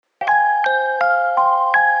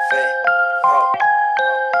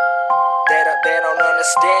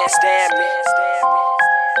understand me.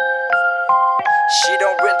 She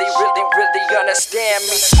don't really understand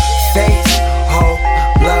me. Faith, hope,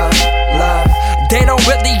 love, love. They don't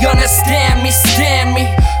really understand me, stand me.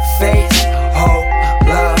 Faith, hope,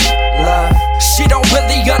 love, love. She don't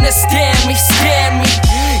really understand me, stand me.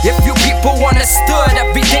 If you people understood,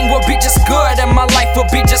 everything would be just good and my life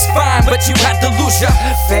would be just fine. But you had to lose your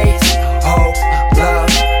faith, hope,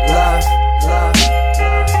 love, love, love.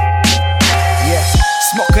 Yeah,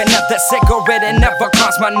 smoke another cigarette and never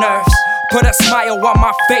calms my nerves. Put a smile on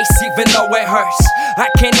my face even though it hurts. I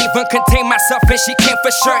can't even contain myself and she came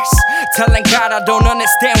for shirts. Telling God I don't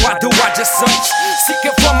understand, why do I just search?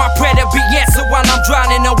 Seeking for my prayer to be answered while I'm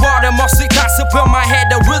drowning in water. Mostly thoughts up in my head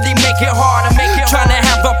to really make it harder. Trying to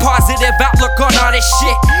have a positive outlook on all this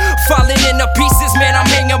shit. Falling into pieces, man, I'm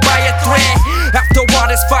hanging by a thread. After all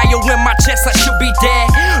this fire in my chest, I should be dead.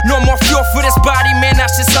 No more fuel for this body, man,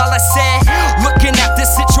 that's just all I said. Looking at this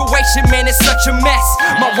situation, man, it's such a mess.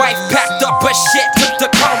 My wife packed up her shit, took the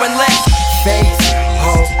car and left. Faith,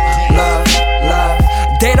 hope, love, love.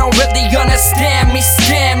 They don't really understand me,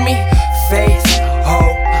 stand me. Faith,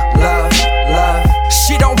 hope, love, love.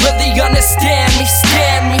 She don't really understand me,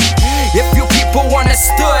 stand me. If you people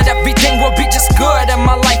understood, everything would be just good and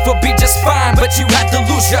my life would be just fine. But you had to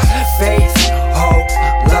lose your faith, hope,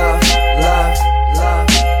 love, love, love.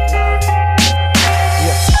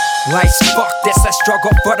 Life's fucked, it's a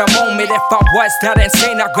struggle for the moment. If I was that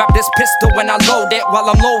insane, I grab this pistol and I load it while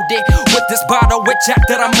I'm loaded with this bottle with Jack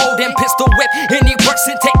that I'm holding. Pistol whip, any works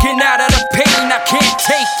and taking out of the pain. I can't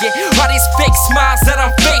take it. All these fake smiles that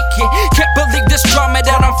I'm faking. Can't believe this drama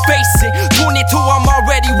that I'm facing. 22, I'm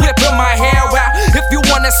already whipping my hair out. If you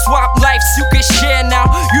wanna swap lives, you can share now.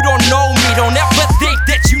 You don't know me, don't ever think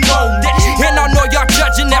that you know me. And I know y'all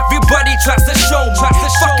judging, everybody tries to show me.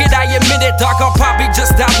 Fuck it, I admit it, dog, I'm probably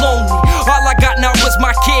just that lonely. All I got now is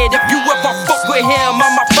my kid. If you ever fuck with him,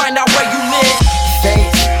 I'ma find out where you live.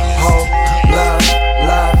 Faith, hope, love,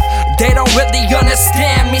 love. They don't really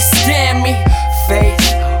understand me, stand me. Faith,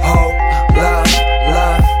 hope, love,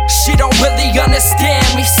 love. She don't really understand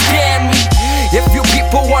me, stand me. If you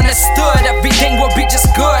people understood, everything would be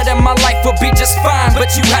just good and my life would be just fine.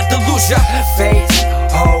 But you had to lose your faith,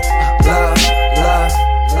 hope, love, love,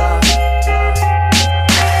 love.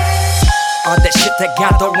 All that shit that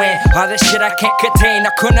gathering, all that shit I can't contain.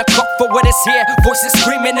 I couldn't cook for what is here. Voices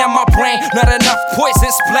screaming in my brain. Not enough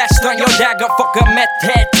poison splashed on your dagger. Fuck a meth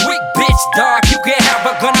head, tweak bitch, dog. You can have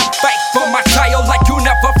a gun. I fight for my child like you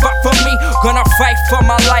never fought for me. Gonna fight for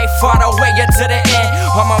my life all the way to the end.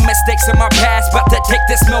 All my mistakes in my past, about to take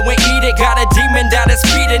this mill and eat it. Got a demon that is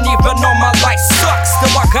feeding, even though my life sucks.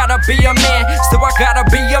 Still I gotta be a man. Still I gotta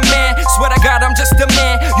be a man. Swear to God I'm just a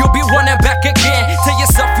man. You'll be running back again. Tell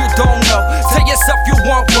yourself you don't know. Tell yourself you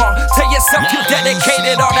want wrong. Tell yourself you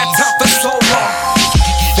dedicated all that time for so long.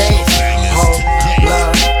 Faith, hope,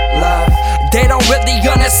 love, love. They don't really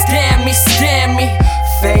understand me, stand me.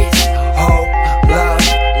 Faith, hope, love,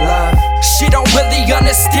 love. She don't really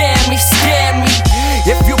understand me, stand me.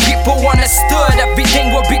 If you people understood,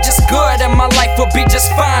 everything would be just good and my life would be just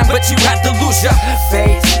fine. But you had to lose your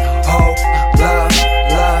faith,